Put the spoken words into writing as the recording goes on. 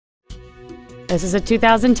This is a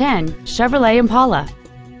 2010 Chevrolet Impala.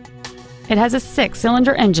 It has a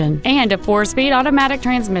 6-cylinder engine and a 4-speed automatic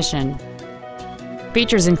transmission.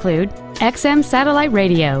 Features include XM satellite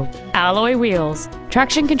radio, alloy wheels,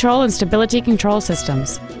 traction control and stability control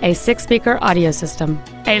systems, a 6-speaker audio system,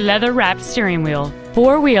 a leather-wrapped steering wheel,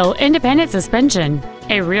 4-wheel independent suspension,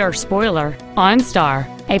 a rear spoiler, OnStar,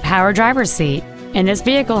 a power driver's seat, and this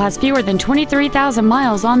vehicle has fewer than 23,000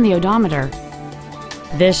 miles on the odometer.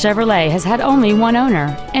 This Chevrolet has had only one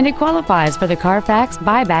owner, and it qualifies for the Carfax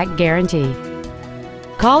buyback guarantee.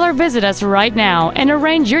 Call or visit us right now and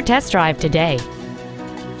arrange your test drive today.